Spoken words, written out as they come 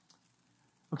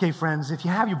Okay, friends, if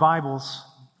you have your Bibles,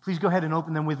 please go ahead and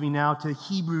open them with me now to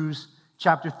Hebrews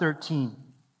chapter 13.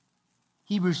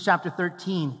 Hebrews chapter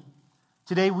 13.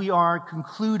 Today we are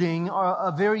concluding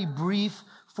a very brief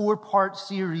four-part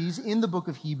series in the book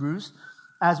of Hebrews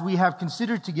as we have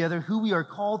considered together who we are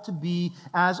called to be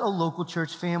as a local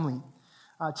church family.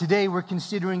 Today we're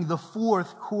considering the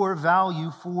fourth core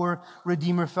value for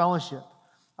Redeemer Fellowship.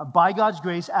 By God's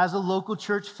grace, as a local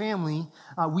church family,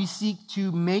 we seek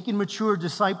to make and mature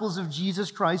disciples of Jesus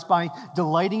Christ by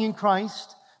delighting in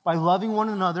Christ, by loving one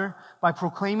another, by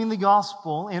proclaiming the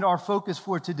gospel, and our focus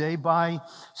for today, by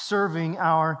serving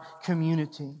our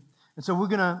community. And so we're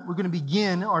gonna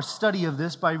begin our study of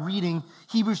this by reading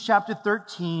Hebrews chapter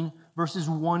 13, verses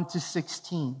 1 to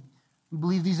 16. We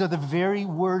believe these are the very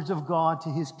words of God to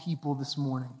his people this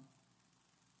morning.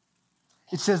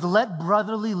 It says, "Let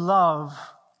brotherly love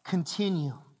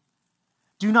continue.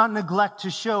 Do not neglect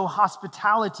to show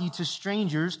hospitality to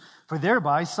strangers, for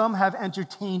thereby some have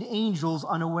entertained angels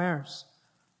unawares.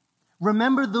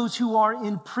 Remember those who are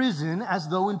in prison as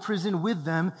though in prison with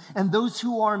them, and those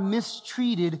who are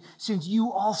mistreated, since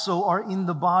you also are in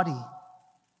the body.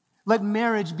 Let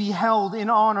marriage be held in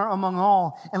honor among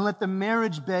all, and let the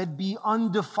marriage bed be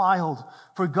undefiled,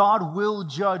 for God will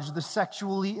judge the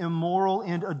sexually immoral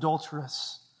and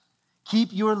adulterous.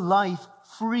 Keep your life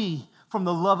free from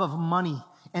the love of money,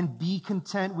 and be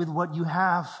content with what you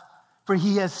have. For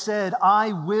he has said,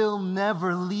 I will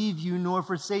never leave you nor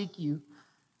forsake you.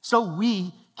 So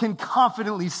we can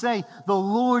confidently say, the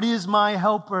Lord is my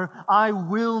helper. I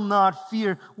will not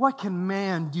fear. What can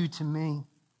man do to me?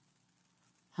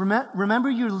 Remember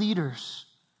your leaders,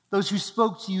 those who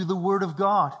spoke to you the word of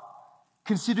God.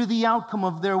 Consider the outcome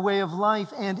of their way of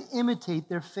life and imitate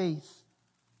their faith.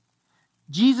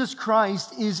 Jesus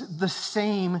Christ is the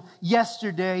same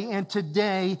yesterday and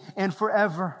today and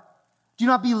forever. Do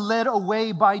not be led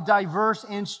away by diverse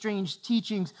and strange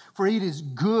teachings, for it is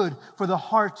good for the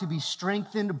heart to be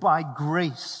strengthened by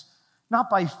grace, not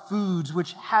by foods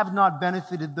which have not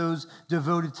benefited those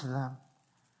devoted to them.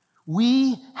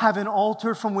 We have an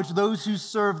altar from which those who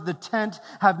serve the tent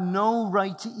have no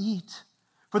right to eat.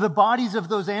 For the bodies of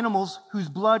those animals whose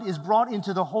blood is brought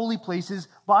into the holy places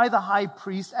by the high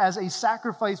priest as a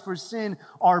sacrifice for sin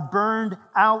are burned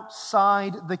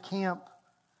outside the camp.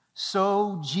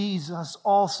 So Jesus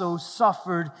also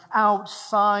suffered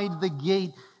outside the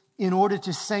gate in order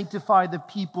to sanctify the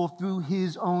people through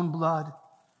his own blood.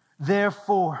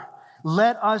 Therefore,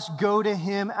 let us go to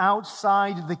him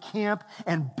outside the camp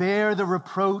and bear the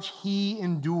reproach he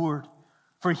endured.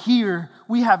 For here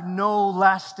we have no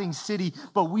lasting city,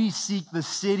 but we seek the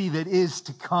city that is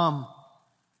to come.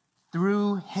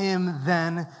 Through him,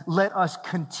 then, let us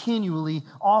continually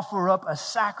offer up a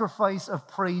sacrifice of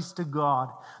praise to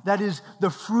God. That is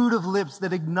the fruit of lips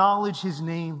that acknowledge his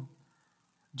name.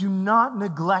 Do not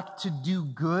neglect to do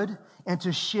good and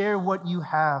to share what you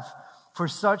have, for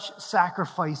such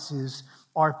sacrifices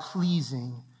are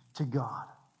pleasing to God."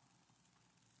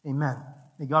 Amen.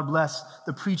 May God bless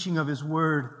the preaching of his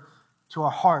word to our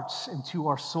hearts and to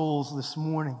our souls this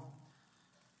morning.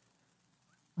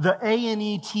 The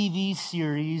A&E TV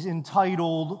series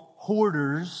entitled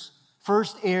Hoarders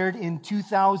first aired in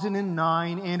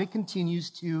 2009, and it continues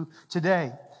to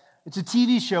today. It's a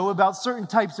TV show about certain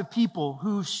types of people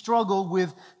who struggle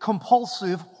with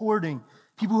compulsive hoarding,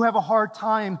 people who have a hard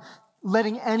time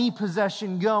letting any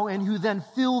possession go, and who then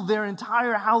fill their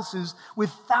entire houses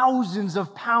with thousands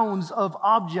of pounds of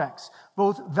objects,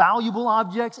 both valuable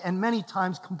objects and many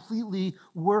times completely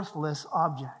worthless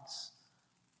objects.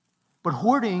 But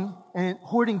hoarding and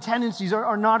hoarding tendencies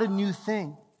are not a new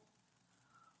thing.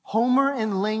 Homer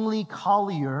and Langley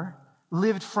Collier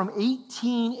lived from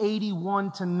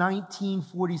 1881 to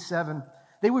 1947.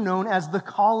 They were known as the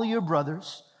Collier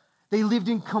brothers. They lived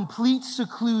in complete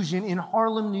seclusion in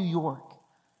Harlem, New York.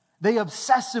 They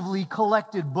obsessively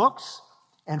collected books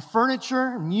and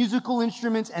furniture, musical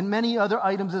instruments, and many other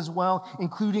items as well,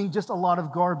 including just a lot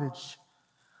of garbage.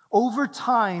 Over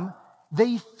time,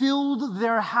 they filled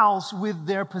their house with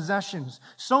their possessions.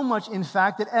 So much, in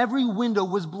fact, that every window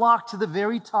was blocked to the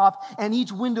very top, and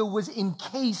each window was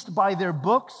encased by their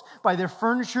books, by their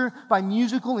furniture, by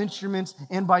musical instruments,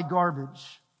 and by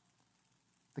garbage.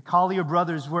 The Collier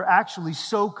brothers were actually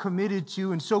so committed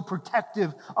to and so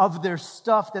protective of their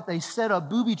stuff that they set up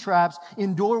booby traps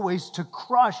in doorways to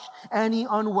crush any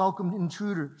unwelcome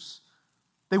intruders.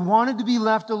 They wanted to be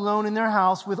left alone in their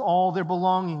house with all their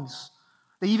belongings.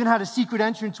 They even had a secret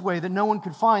entranceway that no one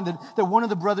could find, that one of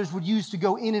the brothers would use to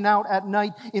go in and out at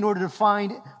night in order to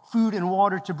find food and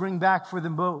water to bring back for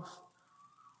them both.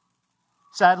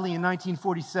 Sadly, in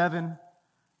 1947,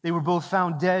 They were both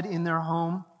found dead in their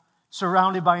home,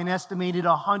 surrounded by an estimated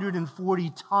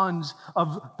 140 tons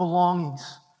of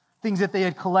belongings, things that they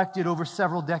had collected over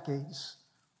several decades.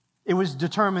 It was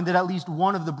determined that at least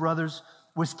one of the brothers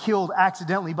was killed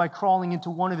accidentally by crawling into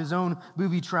one of his own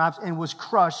booby traps and was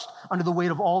crushed under the weight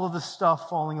of all of the stuff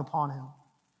falling upon him.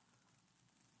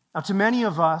 Now, to many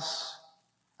of us,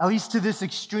 at least to this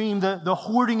extreme, the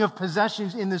hoarding of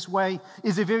possessions in this way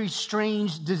is a very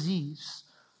strange disease.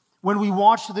 When we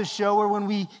watch this show or when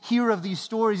we hear of these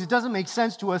stories, it doesn't make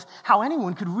sense to us how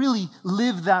anyone could really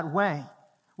live that way.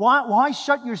 Why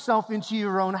shut yourself into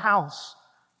your own house?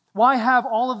 Why have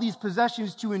all of these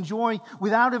possessions to enjoy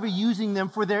without ever using them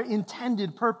for their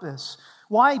intended purpose?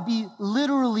 Why be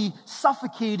literally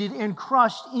suffocated and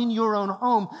crushed in your own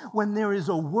home when there is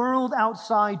a world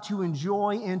outside to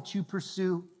enjoy and to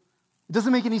pursue? It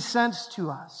doesn't make any sense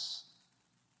to us.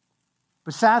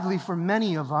 But sadly, for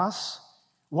many of us,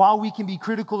 while we can be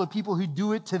critical of people who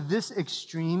do it to this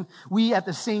extreme, we at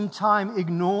the same time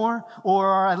ignore or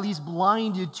are at least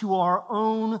blinded to our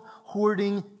own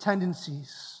hoarding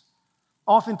tendencies.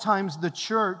 Oftentimes, the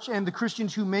church and the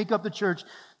Christians who make up the church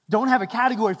don't have a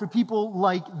category for people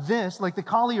like this, like the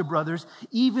Collier brothers,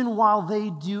 even while they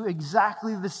do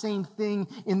exactly the same thing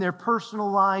in their personal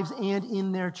lives and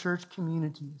in their church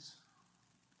communities.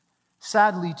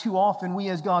 Sadly, too often, we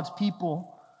as God's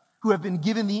people who have been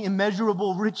given the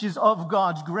immeasurable riches of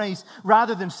God's grace,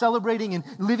 rather than celebrating and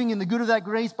living in the good of that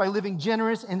grace by living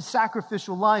generous and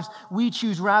sacrificial lives, we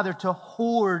choose rather to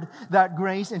hoard that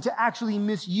grace and to actually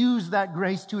misuse that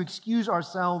grace to excuse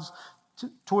ourselves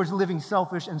towards living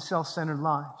selfish and self-centered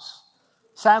lives.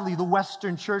 Sadly, the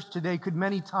Western church today could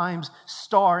many times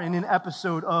star in an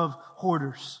episode of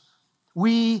hoarders.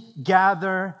 We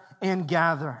gather and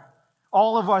gather.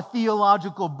 All of our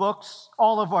theological books,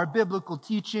 all of our biblical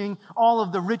teaching, all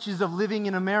of the riches of living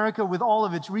in America with all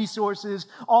of its resources,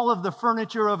 all of the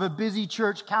furniture of a busy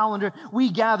church calendar, we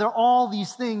gather all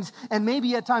these things, and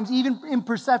maybe at times, even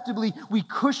imperceptibly, we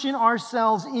cushion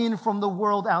ourselves in from the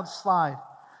world outside.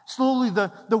 Slowly,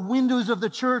 the windows of the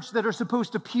church that are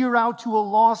supposed to peer out to a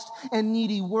lost and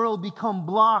needy world become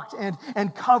blocked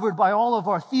and covered by all of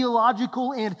our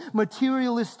theological and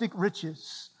materialistic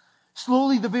riches.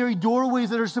 Slowly, the very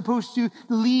doorways that are supposed to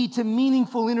lead to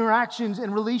meaningful interactions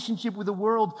and relationship with the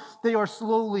world, they are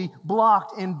slowly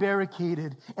blocked and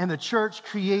barricaded, and the church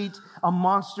creates a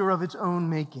monster of its own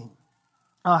making.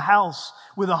 A house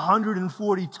with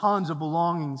 140 tons of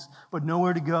belongings, but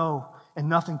nowhere to go and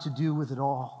nothing to do with it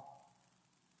all.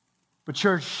 But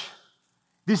church,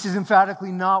 this is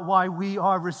emphatically not why we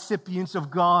are recipients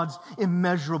of God's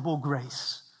immeasurable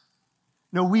grace.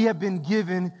 No, we have been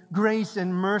given grace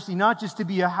and mercy, not just to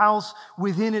be a house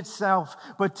within itself,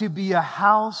 but to be a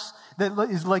house that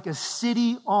is like a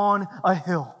city on a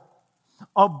hill,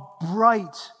 a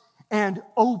bright and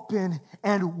open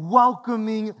and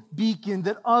welcoming beacon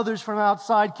that others from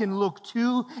outside can look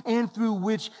to and through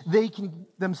which they can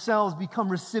themselves become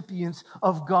recipients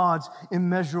of God's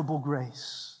immeasurable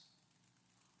grace.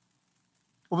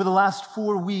 Over the last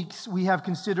 4 weeks, we have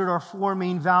considered our 4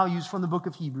 main values from the book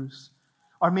of Hebrews.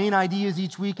 Our main ideas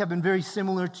each week have been very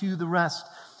similar to the rest.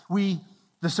 The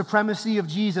supremacy of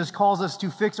Jesus calls us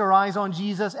to fix our eyes on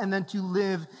Jesus and then to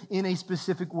live in a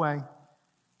specific way.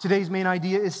 Today's main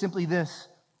idea is simply this.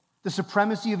 The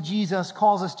supremacy of Jesus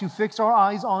calls us to fix our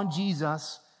eyes on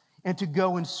Jesus and to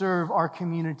go and serve our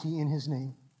community in his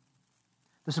name.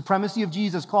 The supremacy of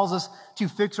Jesus calls us to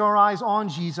fix our eyes on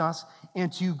Jesus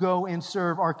and to go and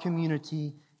serve our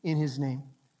community in his name.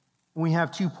 And we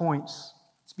have 2 points.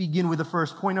 Let's begin with the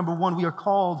first. Point number 1, we are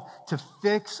called to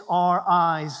fix our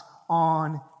eyes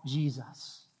on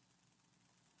Jesus.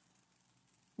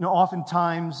 You know,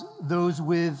 oftentimes those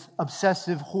with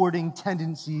obsessive hoarding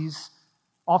tendencies,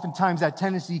 oftentimes that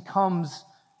tendency comes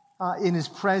and is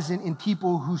present in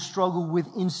people who struggle with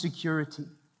insecurity.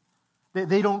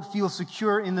 They don't feel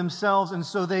secure in themselves, and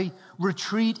so they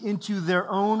retreat into their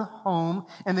own home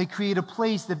and they create a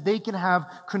place that they can have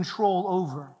control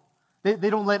over.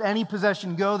 They don't let any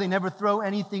possession go. They never throw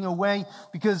anything away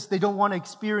because they don't want to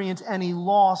experience any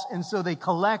loss, and so they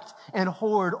collect and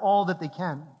hoard all that they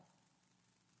can.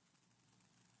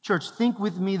 Church, think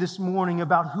with me this morning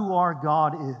about who our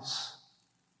God is.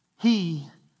 He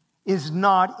is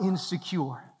not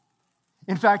insecure.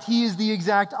 In fact, he is the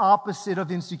exact opposite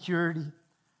of insecurity.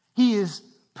 He is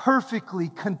perfectly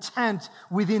content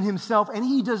within himself, and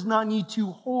he does not need to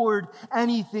hoard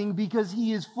anything because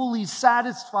he is fully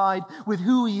satisfied with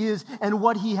who he is and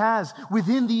what he has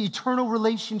within the eternal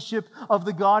relationship of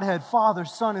the Godhead, Father,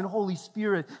 Son, and Holy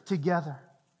Spirit together.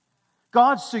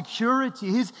 God's security,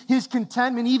 his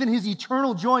contentment, even his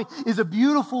eternal joy is a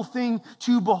beautiful thing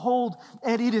to behold.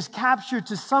 And it is captured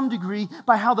to some degree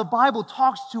by how the Bible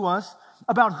talks to us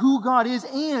about who God is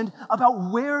and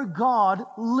about where God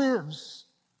lives.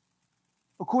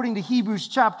 According to Hebrews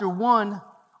chapter 1,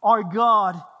 our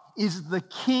God is the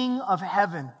King of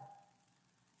heaven.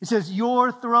 It says,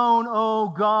 your throne, O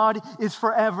God, is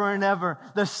forever and ever.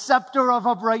 The scepter of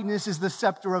uprightness is the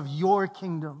scepter of your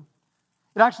kingdom.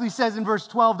 It actually says in verse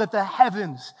 12 that the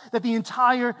heavens, that the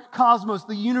entire cosmos,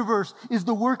 the universe, is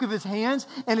the work of his hands.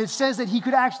 And it says that he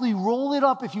could actually roll it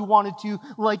up if he wanted to,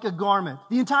 like a garment.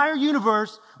 The entire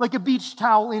universe, like a beach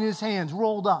towel in his hands,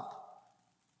 rolled up.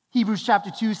 Hebrews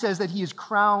chapter 2 says that he is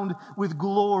crowned with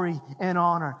glory and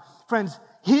honor. Friends,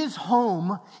 his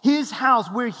home, his house,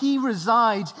 where he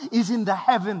resides, is in the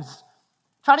heavens.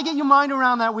 Try to get your mind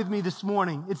around that with me this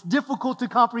morning. It's difficult to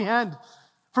comprehend.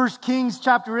 1 Kings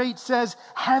chapter 8 says,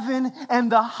 heaven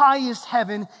and the highest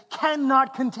heaven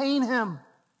cannot contain him.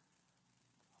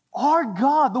 Our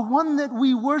God, the one that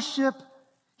we worship,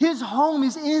 his home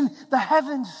is in the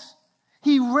heavens.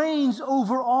 He reigns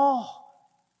over all.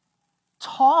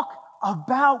 Talk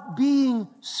about being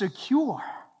secure.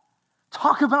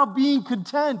 Talk about being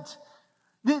content.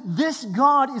 This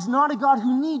God is not a God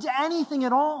who needs anything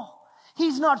at all.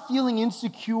 He's not feeling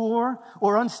insecure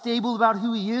or unstable about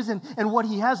who he is and what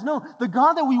he has. No, the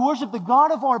God that we worship, the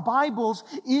God of our Bibles,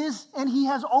 is, and he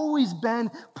has always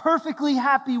been, perfectly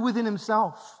happy within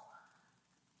himself.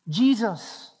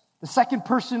 Jesus, the second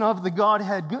person of the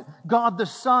Godhead, God the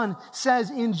Son,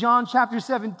 says in John chapter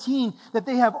 17 that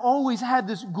they have always had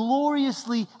this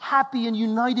gloriously happy and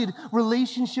united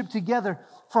relationship together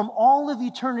from all of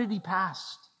eternity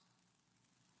past.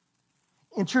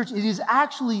 And church, it is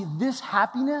actually this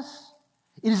happiness,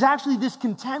 it is actually this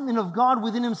contentment of God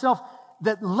within himself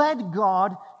that led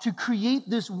God to create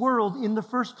this world in the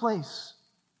first place.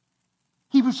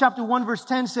 Hebrews chapter 1 verse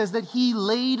 10 says that he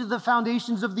laid the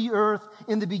foundations of the earth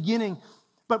in the beginning.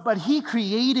 But he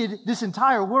created this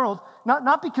entire world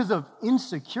not because of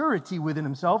insecurity within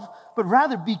himself, but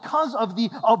rather because of the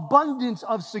abundance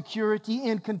of security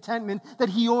and contentment that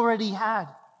he already had.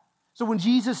 So when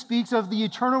Jesus speaks of the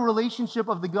eternal relationship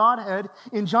of the Godhead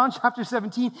in John chapter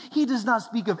 17, he does not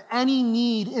speak of any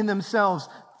need in themselves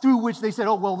through which they said,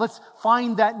 oh, well, let's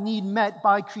find that need met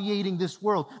by creating this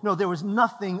world. No, there was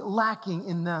nothing lacking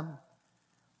in them.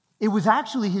 It was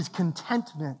actually his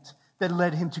contentment that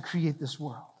led him to create this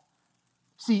world.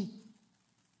 See,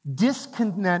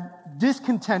 discontent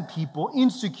people,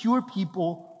 insecure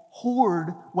people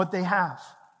hoard what they have.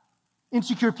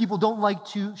 Insecure people don't like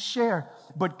to share,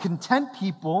 but content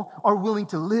people are willing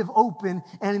to live open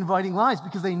and inviting lives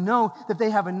because they know that they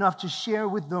have enough to share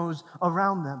with those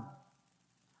around them.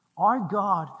 Our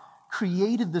God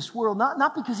created this world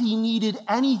not because he needed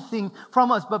anything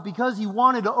from us, but because he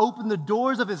wanted to open the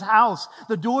doors of his house,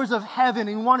 the doors of heaven,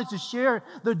 and wanted to share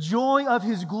the joy of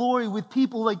his glory with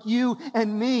people like you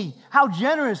and me. How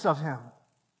generous of him.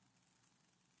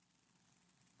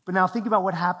 But now think about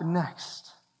what happened next.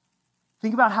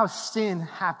 Think about how sin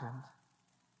happened.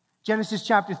 Genesis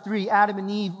chapter 3, Adam and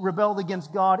Eve rebelled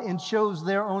against God and chose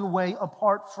their own way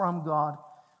apart from God.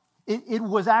 It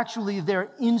was actually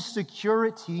their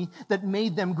insecurity that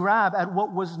made them grab at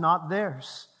what was not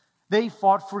theirs. They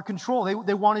fought for control.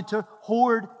 They wanted to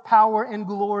hoard power and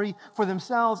glory for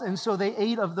themselves, and so they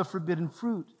ate of the forbidden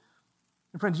fruit.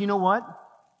 And friends, you know what?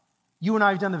 You and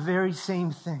I have done the very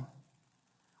same thing.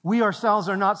 We ourselves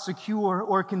are not secure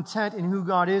or content in who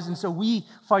God is, and so we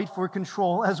fight for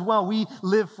control as well. We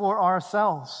live for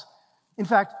ourselves. In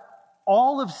fact,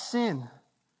 all of sin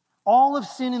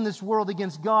in this world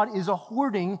against God is a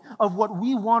hoarding of what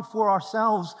we want for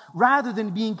ourselves rather than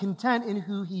being content in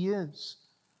who he is.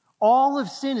 All of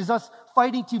sin is us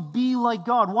fighting to be like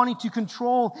God, wanting to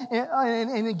control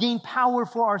and gain power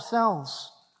for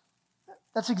ourselves.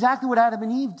 That's exactly what Adam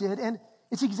and Eve did, and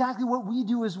it's exactly what we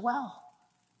do as well.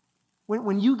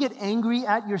 When you get angry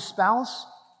at your spouse,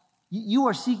 you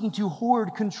are seeking to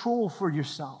hoard control for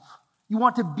yourself. You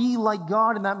want to be like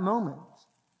God in that moment.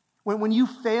 When you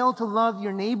fail to love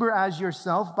your neighbor as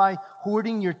yourself by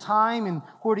hoarding your time and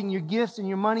hoarding your gifts and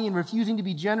your money and refusing to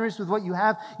be generous with what you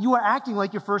have, you are acting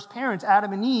like your first parents,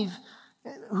 Adam and Eve,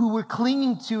 who were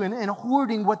clinging to and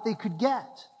hoarding what they could get.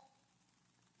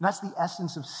 And that's the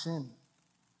essence of sin.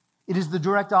 It is the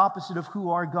direct opposite of who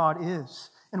our God is,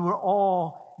 and we're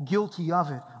all guilty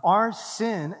of it. Our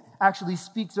sin actually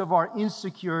speaks of our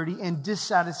insecurity and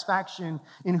dissatisfaction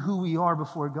in who we are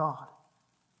before God.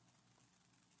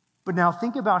 But now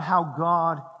think about how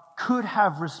God could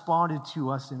have responded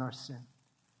to us in our sin.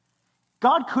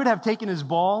 God could have taken his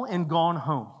ball and gone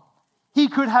home. He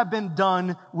could have been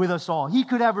done with us all. He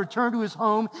could have returned to his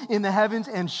home in the heavens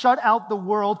and shut out the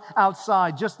world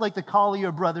outside, just like the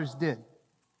Collier brothers did.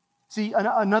 See,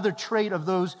 another trait of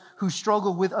those who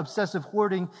struggle with obsessive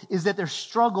hoarding is that their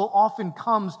struggle often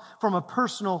comes from a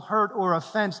personal hurt or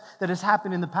offense that has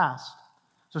happened in the past.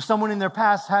 So someone in their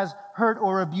past has hurt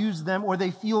or abused them, or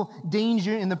they feel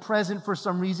danger in the present for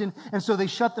some reason, and so they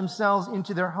shut themselves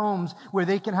into their homes where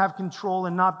they can have control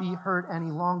and not be hurt any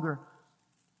longer.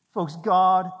 Folks,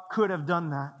 God could have done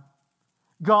that.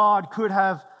 God could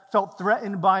have felt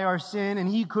threatened by our sin, and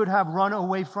he could have run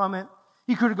away from it.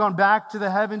 He could have gone back to the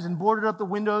heavens and boarded up the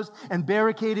windows and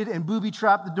barricaded and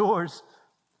booby-trapped the doors.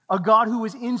 A God who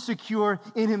was insecure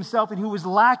in himself and who was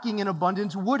lacking in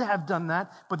abundance would have done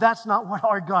that, but that's not what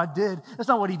our God did. That's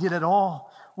not what he did at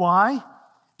all. Why?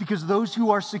 Because those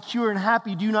who are secure and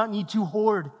happy do not need to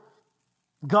hoard.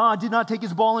 God did not take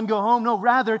his ball and go home. No,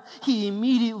 rather, he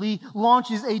immediately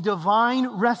launches a divine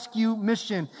rescue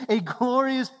mission, a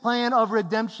glorious plan of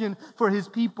redemption for his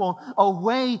people, a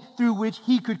way through which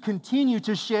he could continue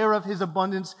to share of his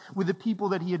abundance with the people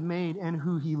that he had made and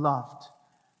who he loved.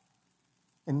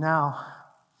 And now,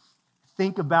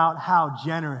 think about how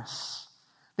generous,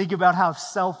 think about how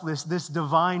selfless this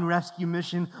divine rescue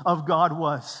mission of God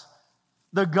was.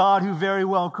 The God who very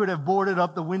well could have boarded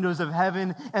up the windows of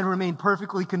heaven and remained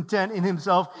perfectly content in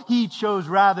himself, he chose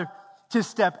rather to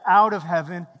step out of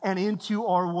heaven and into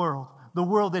our world, the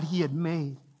world that he had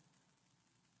made.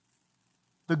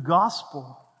 The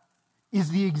gospel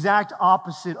is the exact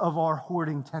opposite of our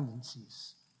hoarding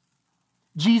tendencies.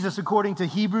 Jesus, according to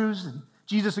Hebrews, and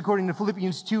Jesus, according to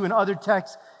Philippians 2 and other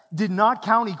texts, did not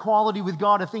count equality with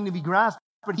God a thing to be grasped,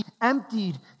 but he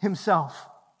emptied himself.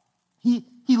 He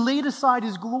laid aside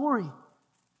his glory.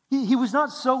 He was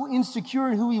not so insecure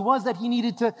in who he was that he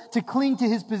needed to cling to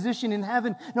his position in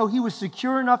heaven. No, he was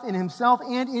secure enough in himself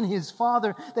and in his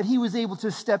Father that he was able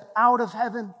to step out of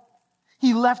heaven.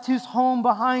 He left his home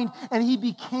behind and he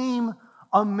became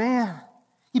a man.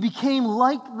 He became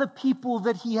like the people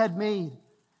that he had made.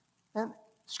 And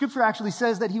Scripture actually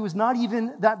says that he was not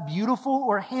even that beautiful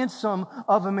or handsome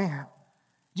of a man.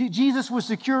 Jesus was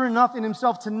secure enough in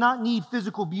himself to not need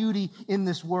physical beauty in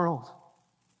this world.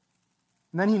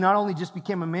 And then he not only just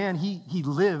became a man, he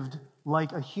lived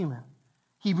like a human.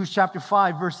 Hebrews chapter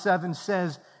 5, verse 7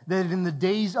 says that in the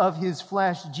days of his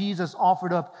flesh, Jesus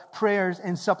offered up prayers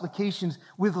and supplications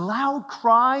with loud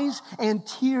cries and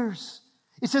tears.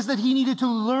 It says that he needed to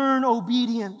learn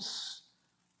obedience.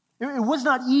 It was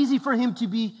not easy for him to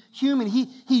be human.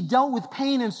 He dealt with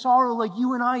pain and sorrow like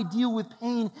you and I deal with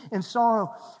pain and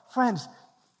sorrow. Friends,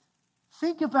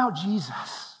 think about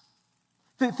Jesus.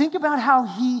 Think about how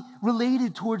he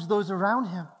related towards those around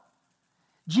him.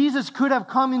 Jesus could have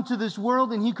come into this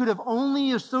world and he could have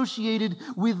only associated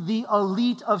with the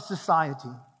elite of society.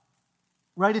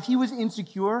 Right? If he was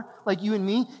insecure, like you and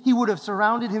me, he would have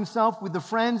surrounded himself with the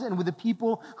friends and with the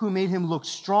people who made him look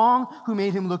strong, who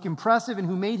made him look impressive, and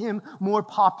who made him more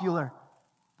popular.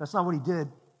 That's not what he did.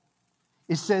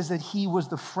 It says that he was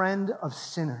the friend of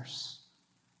sinners,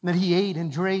 that he ate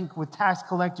and drank with tax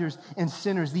collectors and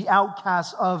sinners, the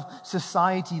outcasts of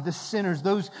society, the sinners,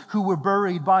 those who were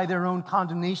buried by their own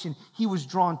condemnation. He was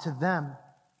drawn to them.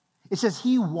 It says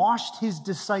he washed his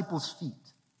disciples' feet.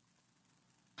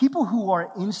 People who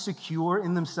are insecure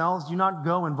in themselves do not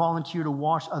go and volunteer to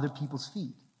wash other people's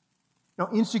feet. No,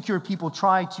 insecure people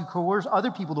try to coerce other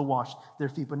people to wash their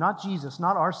feet, but not Jesus,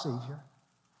 not our Savior.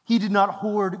 He did not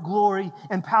hoard glory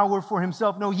and power for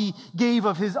himself. No, he gave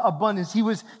of his abundance. He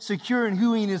was secure in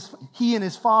who he and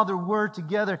his Father were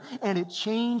together, and it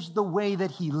changed the way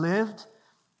that he lived.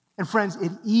 And friends,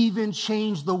 it even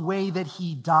changed the way that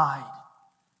he died.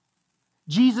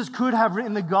 Jesus could have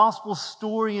written the gospel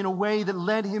story in a way that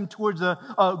led him towards a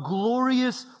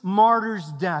glorious martyr's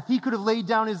death. He could have laid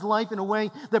down his life in a way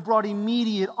that brought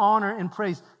immediate honor and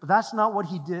praise. But that's not what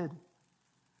he did.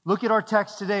 Look at our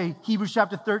text today, Hebrews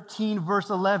chapter 13, verse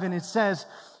 11. It says,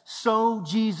 "So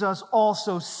Jesus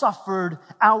also suffered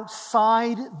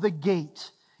outside the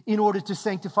gate in order to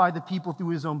sanctify the people through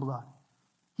his own blood."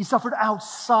 He suffered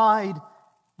outside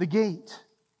the gate.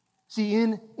 See,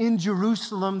 in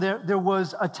Jerusalem, there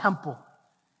was a temple.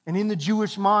 And in the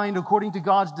Jewish mind, according to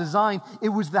God's design, it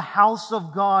was the house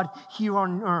of God here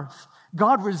on earth.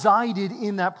 God resided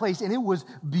in that place, and it was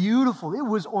beautiful. It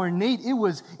was ornate. It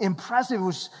was impressive.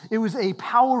 It was a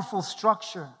powerful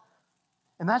structure.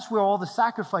 And that's where all the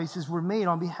sacrifices were made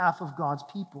on behalf of God's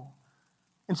people.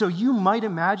 And so you might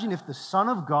imagine if the Son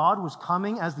of God was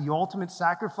coming as the ultimate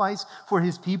sacrifice for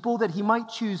his people, that he might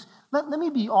choose, let me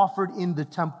be offered in the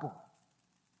temple.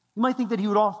 You might think that he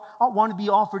would want to be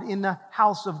offered in the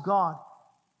house of God.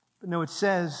 But no, it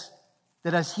says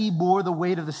that as he bore the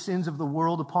weight of the sins of the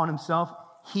world upon himself,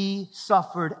 he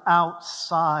suffered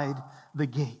outside the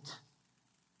gate.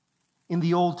 In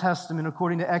the Old Testament,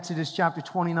 according to Exodus chapter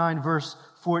 29, verse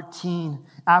 14,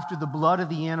 after the blood of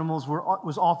the animals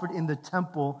was offered in the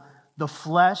temple, the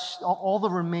flesh, all the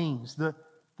remains, the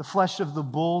flesh of the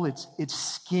bull, its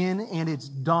skin and its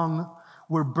dung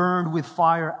were burned with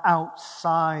fire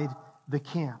outside the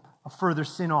camp, a further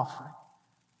sin offering.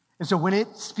 And so when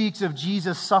it speaks of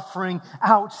Jesus suffering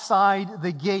outside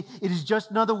the gate, it is just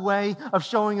another way of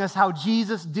showing us how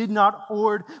Jesus did not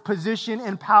hoard position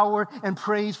and power and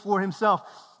praise for himself.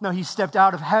 No, he stepped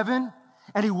out of heaven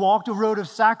and he walked a road of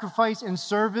sacrifice and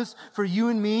service for you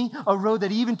and me, a road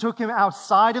that even took him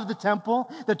outside of the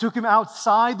temple, that took him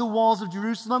outside the walls of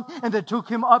Jerusalem, and that took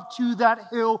him up to that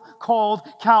hill called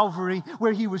Calvary,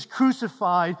 where he was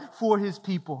crucified for his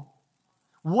people.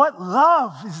 What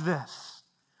love is this?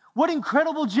 What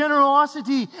incredible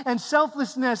generosity and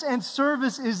selflessness and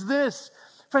service is this?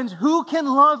 Friends, who can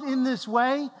love in this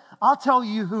way? I'll tell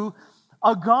you who.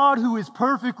 A God who is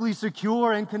perfectly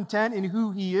secure and content in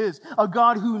who he is. A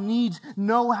God who needs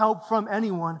no help from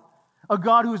anyone. A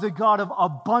God who is a God of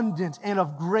abundance and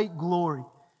of great glory.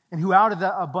 And who out of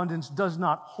that abundance does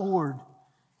not hoard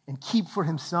and keep for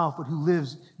himself, but who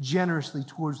lives generously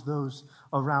towards those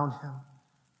around him.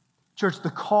 Church,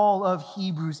 the call of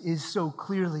Hebrews is so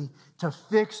clearly to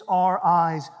fix our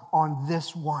eyes on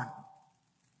this one.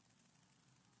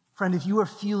 Friend, if you are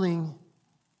feeling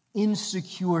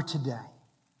insecure today,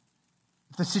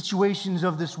 if the situations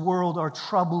of this world are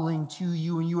troubling to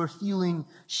you and you are feeling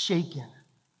shaken,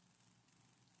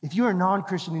 if you're a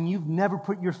non-Christian and you've never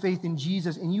put your faith in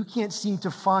Jesus and you can't seem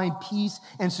to find peace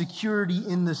and security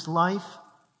in this life,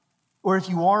 or if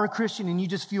you are a Christian and you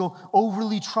just feel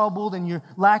overly troubled and you're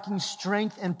lacking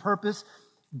strength and purpose,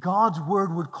 God's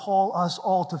word would call us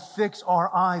all to fix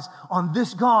our eyes on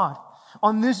this God,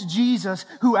 on this Jesus,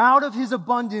 who out of his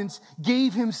abundance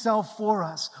gave himself for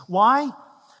us. Why?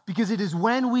 Because it is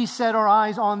when we set our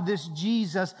eyes on this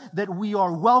Jesus that we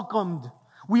are welcomed.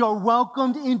 We are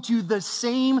welcomed into the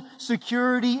same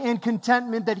security and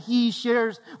contentment that he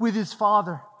shares with his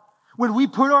Father. When we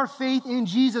put our faith in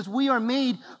Jesus, we are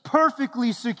made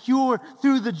perfectly secure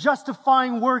through the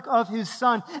justifying work of his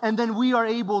Son. And then we are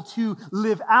able to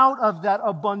live out of that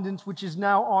abundance, which is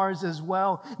now ours as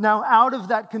well. Now out of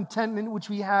that contentment which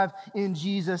we have in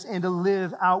Jesus, and to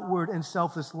live outward and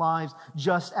selfless lives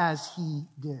just as he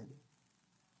did.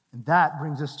 And that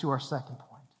brings us to our second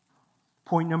point.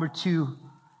 Point number 2,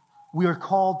 we are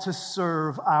called to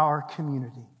serve our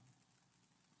community.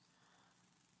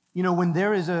 You know, when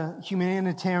there is a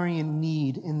humanitarian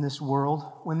need in this world,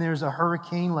 when there's a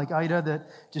hurricane like Ida that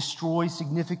destroys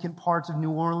significant parts of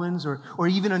New Orleans, or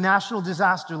even a national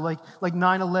disaster like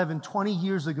 9/11 20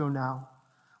 years ago now,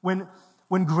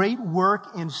 when great work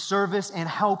and service and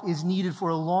help is needed for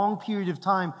a long period of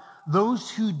time, those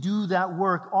who do that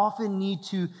work often need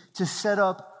to set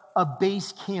up a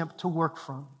base camp to work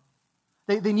from.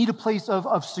 They need a place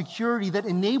of security that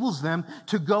enables them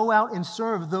to go out and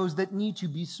serve those that need to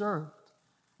be served.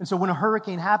 And so when a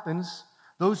hurricane happens,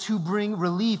 those who bring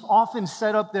relief often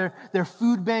set up their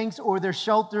food banks or their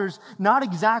shelters, not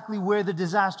exactly where the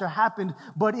disaster happened,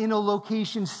 but in a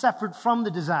location separate from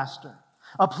the disaster.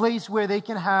 A place where they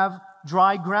can have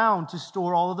dry ground to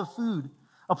store all of the food.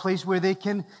 A place where they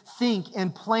can think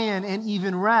and plan and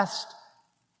even rest,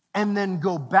 and then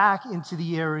go back into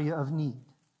the area of need.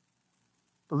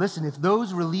 But listen, if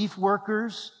those relief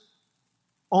workers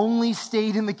only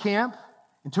stayed in the camp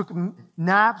and took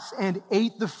naps and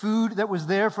ate the food that was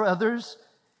there for others,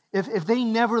 if they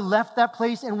never left that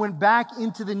place and went back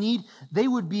into the need, they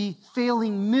would be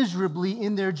failing miserably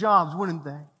in their jobs, wouldn't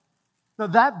they? Now,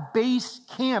 that base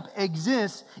camp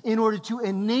exists in order to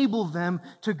enable them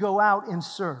to go out and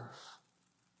serve.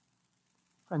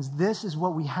 Friends, this is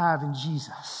what we have in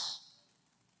Jesus.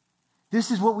 This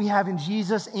is what we have in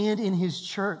Jesus and in his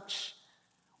church.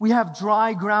 We have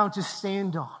dry ground to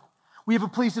stand on. We have a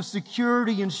place of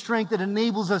security and strength that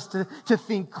enables us to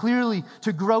think clearly,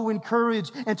 to grow in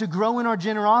courage, and to grow in our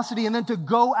generosity, and then to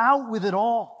go out with it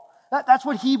all. That's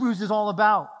what Hebrews is all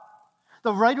about.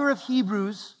 The writer of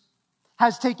Hebrews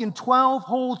has taken 12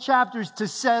 whole chapters to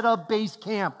set up base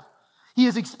camp. He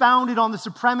has expounded on the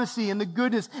supremacy and the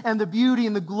goodness and the beauty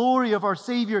and the glory of our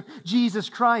Savior, Jesus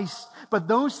Christ. But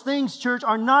those things, church,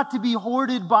 are not to be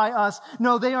hoarded by us.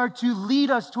 No, they are to lead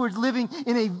us towards living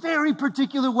in a very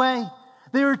particular way.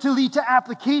 They are to lead to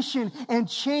application and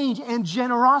change and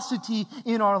generosity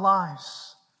in our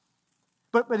lives.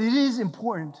 But it is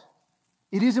important.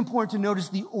 It is important to notice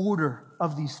the order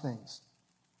of these things.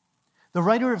 The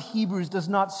writer of Hebrews does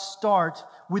not start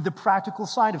with the practical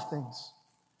side of things.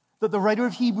 That the writer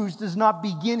of Hebrews does not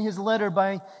begin his letter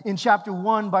in chapter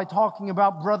 1 by talking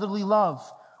about brotherly love,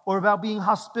 or about being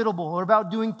hospitable, or about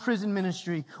doing prison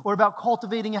ministry, or about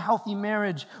cultivating a healthy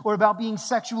marriage, or about being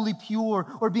sexually pure,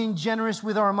 or being generous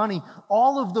with our money.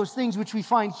 All of those things which we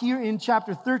find here in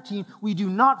chapter 13, we do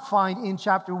not find in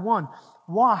chapter 1.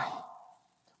 Why?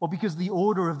 Well, because the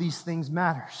order of these things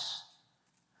matters.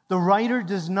 The writer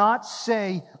does not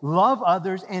say, love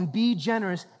others and be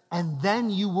generous, and then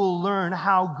you will learn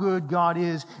how good God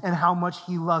is and how much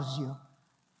He loves you.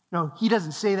 No, he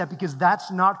doesn't say that, because that's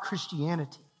not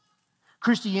Christianity.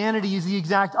 Christianity is the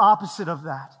exact opposite of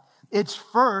that. It's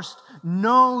first,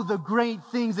 know the great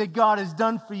things that God has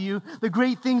done for you, the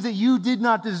great things that you did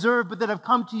not deserve, but that have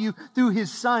come to you through His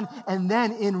Son, and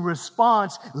then in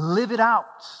response, live it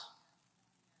out.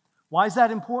 Why is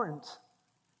that important?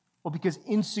 Well, because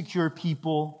insecure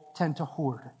people tend to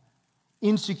hoard.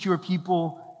 Insecure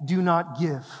people do not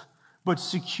give, but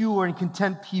secure and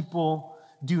content people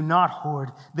do not hoard.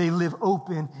 They live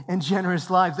open and generous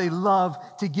lives. They love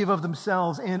to give of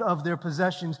themselves and of their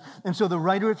possessions. And so the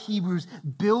writer of Hebrews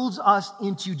builds us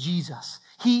into Jesus.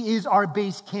 He is our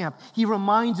base camp. He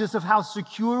reminds us of how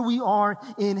secure we are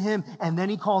in Him, and then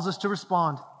he calls us to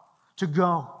respond, to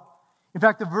go. In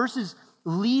fact, the verses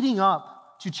leading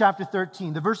up to chapter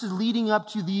 13, the verses leading up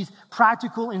to these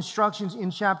practical instructions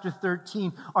in chapter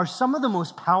 13 are some of the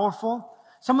most powerful,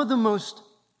 some of the most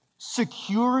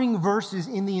securing verses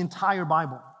in the entire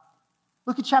Bible.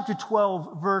 Look at chapter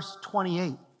 12, verse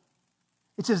 28.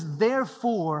 It says,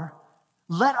 therefore,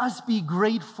 let us be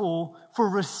grateful for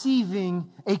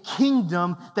receiving a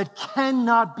kingdom that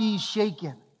cannot be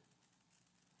shaken.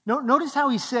 Notice how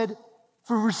he said,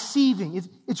 for receiving.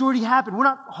 It's already happened. We're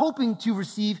not hoping to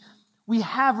receive. We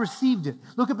have received it.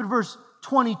 Look up at verse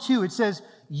 22. It says,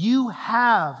 you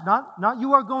have, not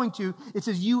you are going to, it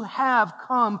says you have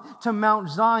come to Mount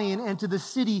Zion and to the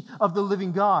city of the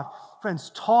living God.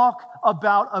 Friends, talk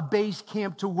about a base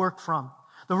camp to work from.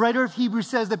 The writer of Hebrews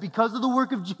says that because of the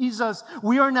work of Jesus,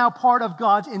 we are now part of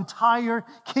God's entire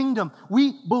kingdom.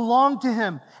 We belong to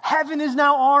Him. Heaven is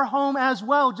now our home as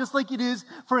well, just like it is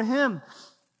for Him.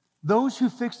 Those who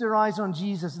fix their eyes on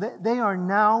Jesus, they are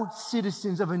now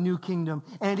citizens of a new kingdom,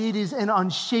 and it is an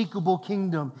unshakable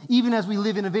kingdom. Even as we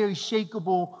live in a very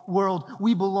shakeable world,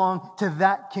 we belong to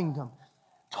that kingdom.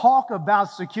 Talk about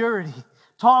security.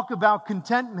 Talk about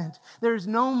contentment. There is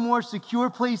no more secure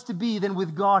place to be than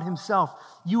with God Himself.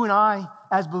 You and I,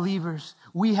 as believers,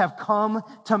 we have come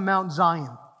to Mount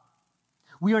Zion.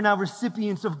 We are now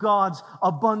recipients of God's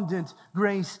abundant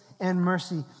grace and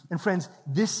mercy. And friends,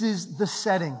 this is the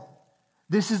setting.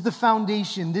 This is the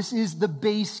foundation. This is the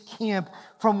base camp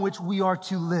from which we are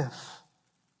to live.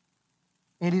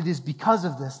 And it is because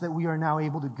of this that we are now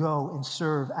able to go and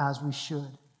serve as we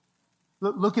should.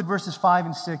 Look at verses 5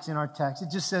 and 6 in our text. It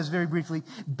just says very briefly,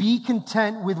 be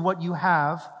content with what you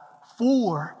have,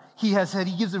 for He has said,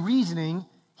 He gives a reasoning,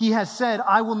 He has said,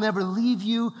 I will never leave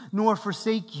you nor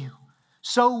forsake you.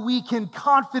 So we can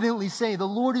confidently say, the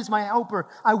Lord is my helper.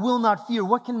 I will not fear.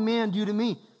 What can man do to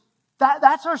me?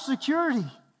 That's our security.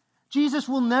 Jesus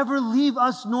will never leave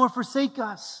us nor forsake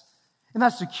us. And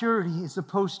that security is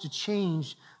supposed to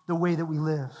change the way that we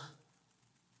live.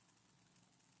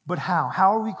 But how?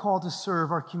 How are we called to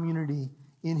serve our community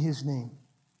in His name?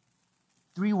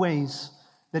 3 ways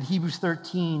that Hebrews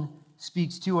 13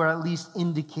 speaks to, or at least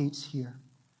indicates here.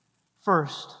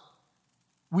 First,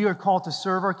 we are called to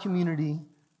serve our community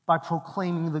by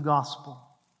proclaiming the gospel.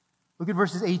 Look at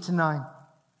verses 8 to 9.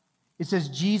 It says,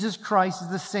 Jesus Christ is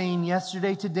the same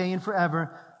yesterday, today, and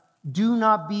forever. Do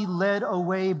not be led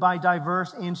away by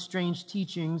diverse and strange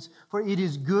teachings, for it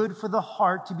is good for the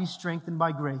heart to be strengthened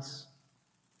by grace.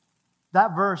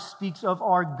 That verse speaks of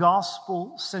our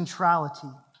gospel centrality.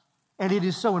 And it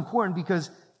is so important because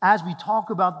as we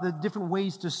talk about the different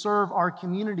ways to serve our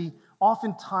community,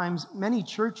 oftentimes many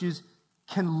churches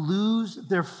can lose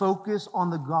their focus on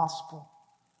the gospel.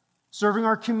 Serving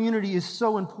our community is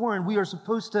so important. We are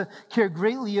supposed to care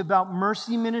greatly about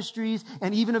mercy ministries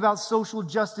and even about social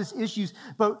justice issues,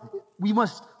 but we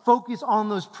must focus on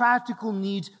those practical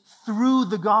needs through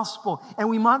the gospel. And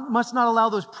we must not allow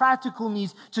those practical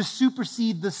needs to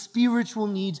supersede the spiritual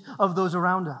needs of those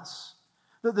around us.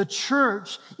 The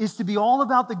church is to be all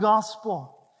about the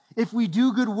gospel. If we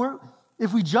do good work,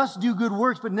 if we just do good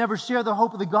works but never share the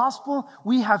hope of the gospel,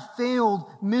 we have failed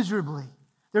miserably.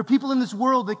 There are people in this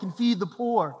world that can feed the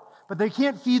poor, but they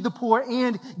can't feed the poor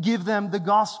and give them the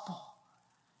gospel.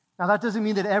 Now, that doesn't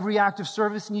mean that every act of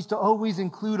service needs to always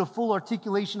include a full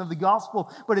articulation of the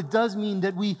gospel, but it does mean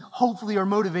that we hopefully are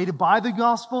motivated by the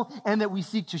gospel and that we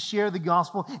seek to share the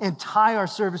gospel and tie our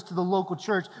service to the local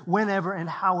church whenever and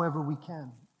however we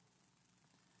can.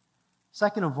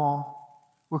 Second of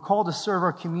all, we're called to serve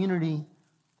our community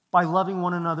by loving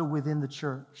one another within the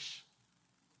church.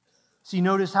 So you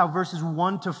notice how verses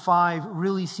 1 to 5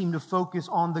 really seem to focus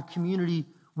on the community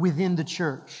within the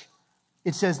church.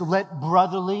 It says, let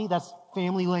brotherly, that's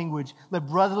family language, let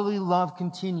brotherly love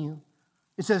continue.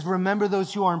 It says, remember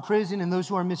those who are in prison and those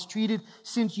who are mistreated,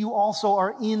 since you also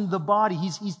are in the body.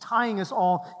 He's tying us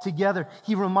all together.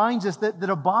 He reminds us that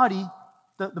a body,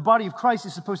 the body of Christ,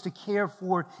 is supposed to care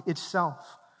for itself.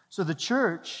 So the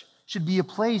church should be a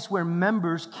place where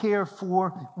members care for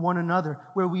one another,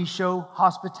 where we show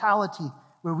hospitality,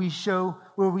 where we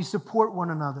support one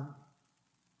another.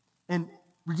 And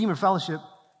Redeemer Fellowship,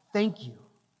 thank you.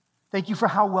 Thank you for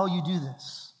how well you do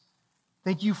this.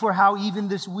 Thank you for how even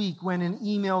this week when an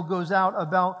email goes out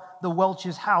about the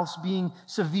Welch's house being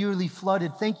severely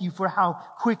flooded, thank you for how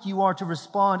quick you are to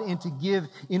respond and to give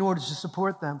in order to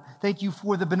support them. Thank you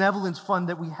for the benevolence fund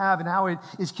that we have and how it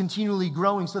is continually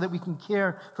growing so that we can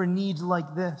care for needs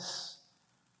like this.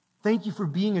 Thank you for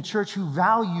being a church who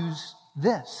values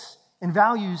this and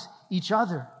values each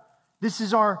other. This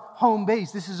is our home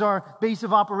base. This is our base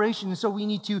of operation. And so we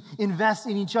need to invest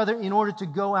in each other in order to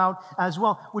go out as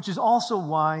well, which is also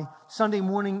why Sunday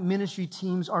morning ministry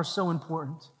teams are so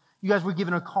important. You guys were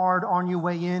given a card on your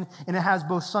way in, and it has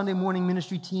both Sunday morning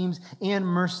ministry teams and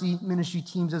mercy ministry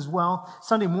teams as well.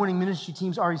 Sunday morning ministry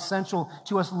teams are essential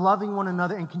to us loving one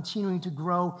another and continuing to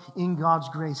grow in God's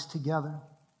grace together.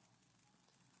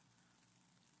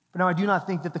 But now I do not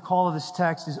think that the call of this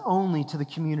text is only to the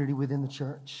community within the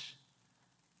church.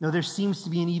 No, there seems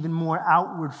to be an even more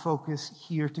outward focus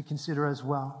here to consider as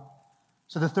well.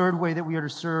 So the third way that we are to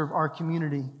serve our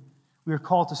community, we are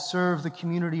called to serve the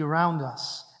community around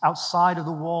us, outside of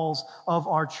the walls of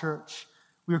our church.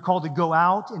 We are called to go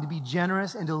out and to be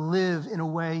generous and to live in a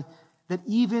way that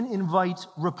even invites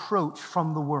reproach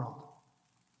from the world.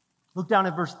 Look down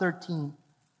at verse 13.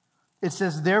 It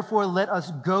says, therefore, let us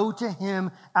go to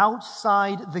him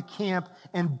outside the camp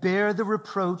and bear the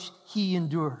reproach he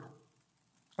endured.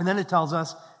 And then it tells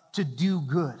us to do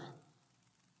good.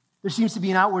 There seems to be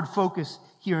an outward focus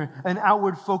here, an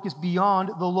outward focus beyond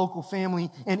the local family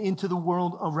and into the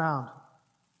world around.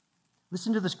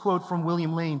 Listen to this quote from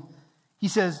William Lane. He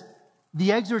says,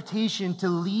 the exhortation to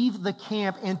leave the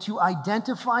camp and to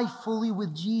identify fully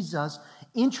with Jesus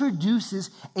introduces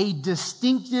a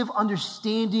distinctive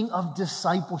understanding of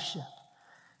discipleship.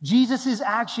 Jesus'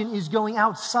 action is going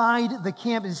outside the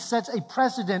camp and sets a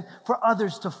precedent for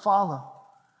others to follow.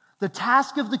 The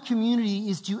task of the community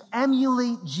is to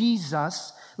emulate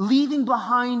Jesus, leaving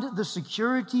behind the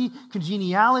security,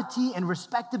 congeniality, and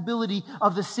respectability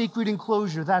of the sacred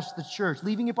enclosure, that's the church,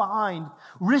 leaving it behind,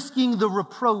 risking the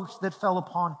reproach that fell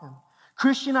upon him.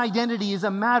 Christian identity is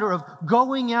a matter of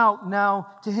going out now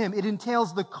to him. It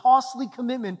entails the costly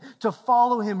commitment to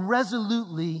follow him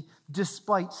resolutely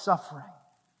despite suffering.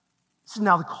 This is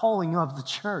now the calling of the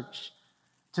church,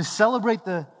 to celebrate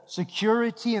the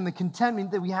security and the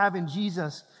contentment that we have in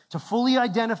Jesus, to fully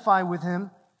identify with him,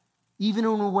 even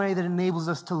in a way that enables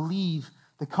us to leave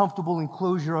the comfortable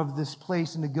enclosure of this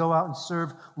place and to go out and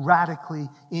serve radically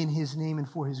in his name and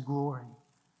for his glory.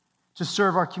 To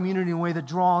serve our community in a way that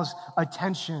draws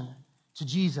attention to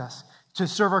Jesus, to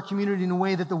serve our community in a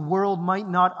way that the world might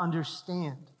not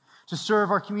understand, to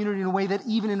serve our community in a way that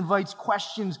even invites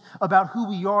questions about who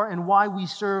we are and why we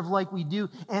serve like we do,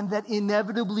 and that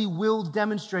inevitably will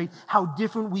demonstrate how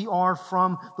different we are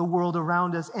from the world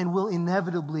around us and will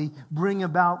inevitably bring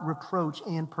about reproach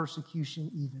and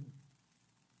persecution even.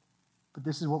 But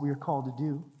this is what we are called to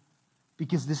do,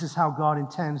 because this is how God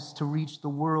intends to reach the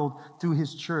world through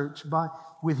his church,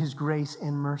 with his grace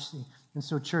and mercy. And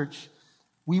so, church,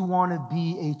 we want to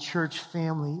be a church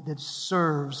family that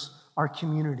serves our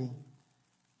community.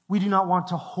 We do not want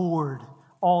to hoard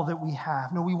all that we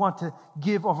have. No, we want to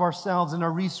give of ourselves and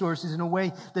our resources in a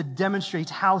way that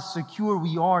demonstrates how secure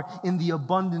we are in the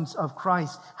abundance of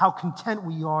Christ, how content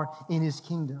we are in his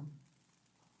kingdom.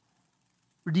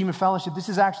 Redeemer Fellowship, this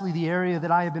is actually the area that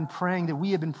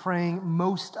we have been praying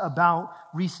most about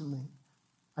recently.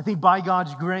 I think by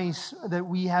God's grace that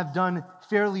we have done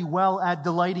fairly well at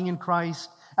delighting in Christ,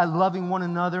 at loving one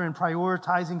another and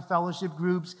prioritizing fellowship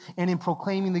groups and in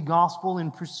proclaiming the gospel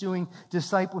and pursuing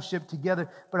discipleship together.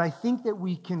 But I think that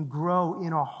we can grow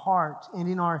in our heart and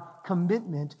in our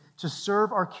commitment to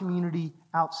serve our community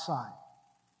outside.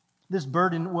 This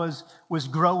burden was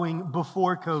growing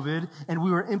before COVID, and we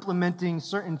were implementing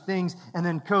certain things, and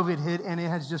then COVID hit, and it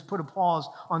has just put a pause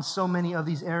on so many of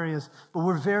these areas. But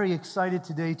we're very excited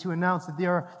today to announce that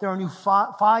there are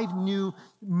five new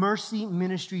mercy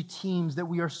ministry teams that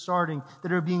we are starting,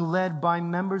 that are being led by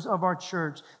members of our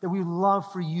church, that we would love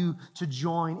for you to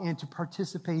join and to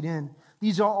participate in.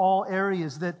 These are all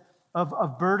areas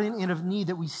of burden and of need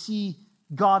that we see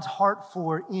God's heart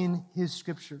for in His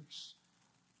Scriptures.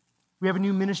 We have a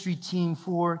new ministry team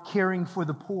for caring for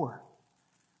the poor.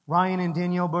 Ryan and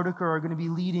Danielle Bodeker are going to be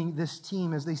leading this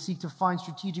team as they seek to find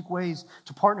strategic ways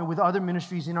to partner with other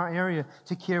ministries in our area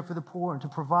to care for the poor and to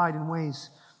provide in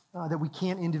ways that we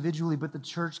can't individually, but the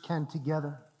church can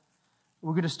together.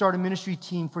 We're going to start a ministry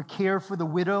team for care for the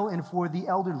widow and for the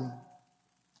elderly.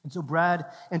 And so Brad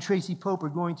and Tracy Pope are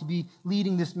going to be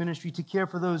leading this ministry to care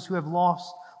for those who have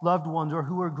lost loved ones or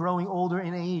who are growing older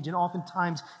in age and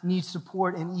oftentimes need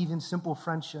support and even simple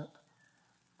friendship.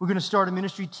 We're going to start a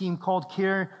ministry team called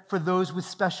Care for Those with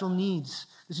Special Needs.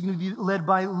 This is going to be led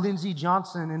by Lindsay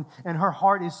Johnson, and her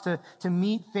heart is to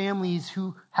meet families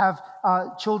who have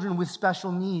children with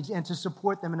special needs and to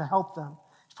support them and to help them.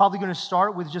 It's probably going to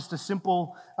start with just a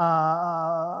simple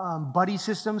buddy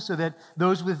system so that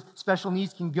those with special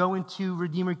needs can go into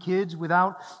Redeemer Kids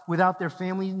without their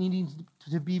family needing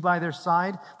to be by their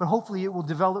side. But hopefully it will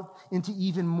develop into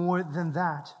even more than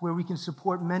that, where we can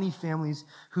support many families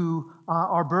who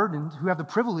are burdened, who have the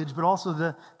privilege, but also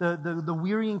the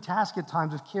wearying task at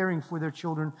times of caring for their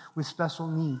children with special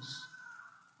needs.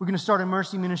 We're going to start a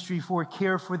mercy ministry for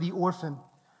care for the orphan.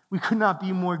 We could not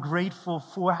be more grateful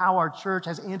for how our church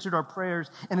has answered our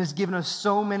prayers and has given us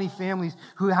so many families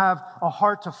who have a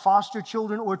heart to foster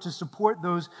children or to support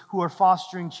those who are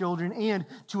fostering children and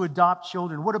to adopt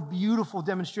children. What a beautiful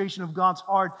demonstration of God's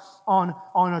heart on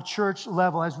a church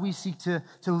level as we seek to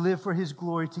live for His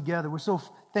glory together. We're so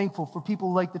thankful for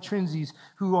people like the Trinzys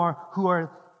who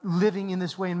are living in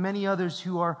this way, and many others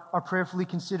who are prayerfully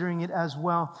considering it as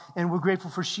well. And we're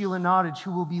grateful for Sheila Nottage,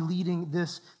 who will be leading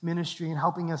this ministry and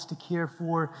helping us to care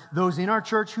for those in our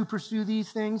church who pursue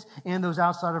these things and those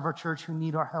outside of our church who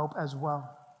need our help as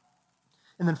well.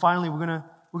 And then finally, we're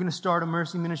gonna start a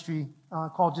mercy ministry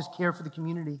called Just Care for the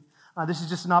Community. This is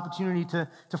just an opportunity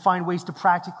to find ways to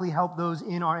practically help those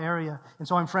in our area. And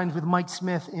so I'm friends with Mike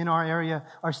Smith in our area,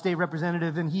 our state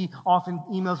representative, and he often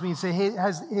emails me and say, hey,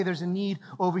 there's a need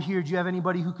over here. Do you have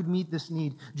anybody who could meet this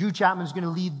need? Drew Chapman's going to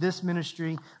lead this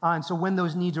ministry, and so when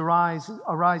those needs arise,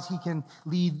 he can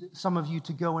lead some of you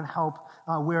to go and help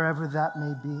wherever that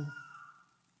may be.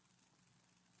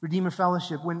 Redeemer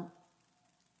Fellowship,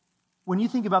 when you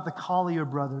think about the Collier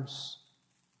brothers,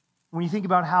 when you think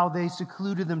about how they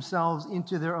secluded themselves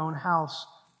into their own house,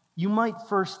 you might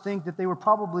first think that they were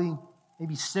probably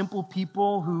maybe simple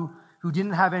people who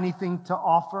didn't have anything to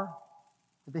offer,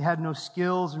 that they had no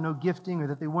skills or no gifting, or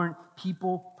that they weren't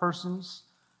people persons,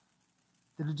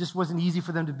 that it just wasn't easy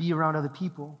for them to be around other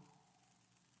people.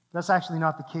 That's actually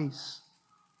not the case.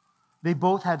 They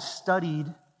both had studied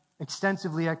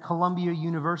extensively at Columbia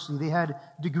University. They had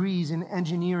degrees in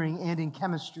engineering and in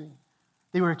chemistry.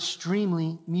 They were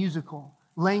extremely musical.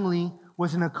 Langley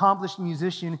was an accomplished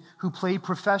musician who played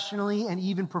professionally and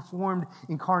even performed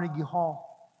in Carnegie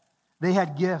Hall. They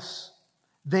had gifts.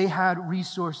 They had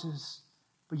resources.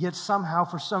 But yet somehow,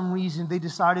 for some reason, they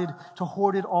decided to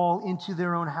hoard it all into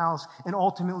their own house and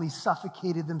ultimately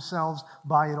suffocated themselves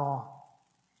by it all.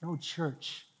 Oh,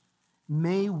 church,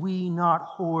 may we not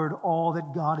hoard all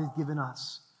that God has given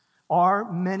us.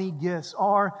 Our many gifts,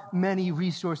 our many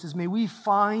resources. May we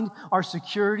find our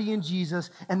security in Jesus,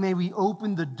 and may we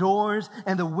open the doors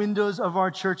and the windows of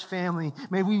our church family.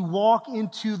 May we walk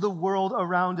into the world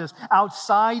around us,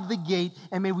 outside the gate,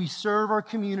 and may we serve our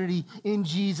community in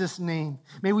Jesus' name.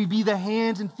 May we be the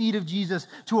hands and feet of Jesus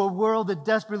to a world that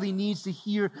desperately needs to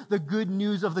hear the good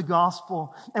news of the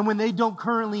gospel. And when they don't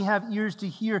currently have ears to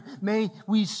hear, may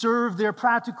we serve their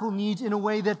practical needs in a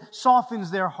way that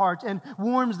softens their hearts and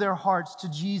warms their hearts to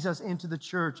Jesus and to the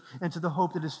church and to the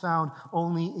hope that is found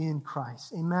only in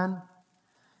Christ. Amen.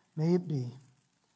 May it be.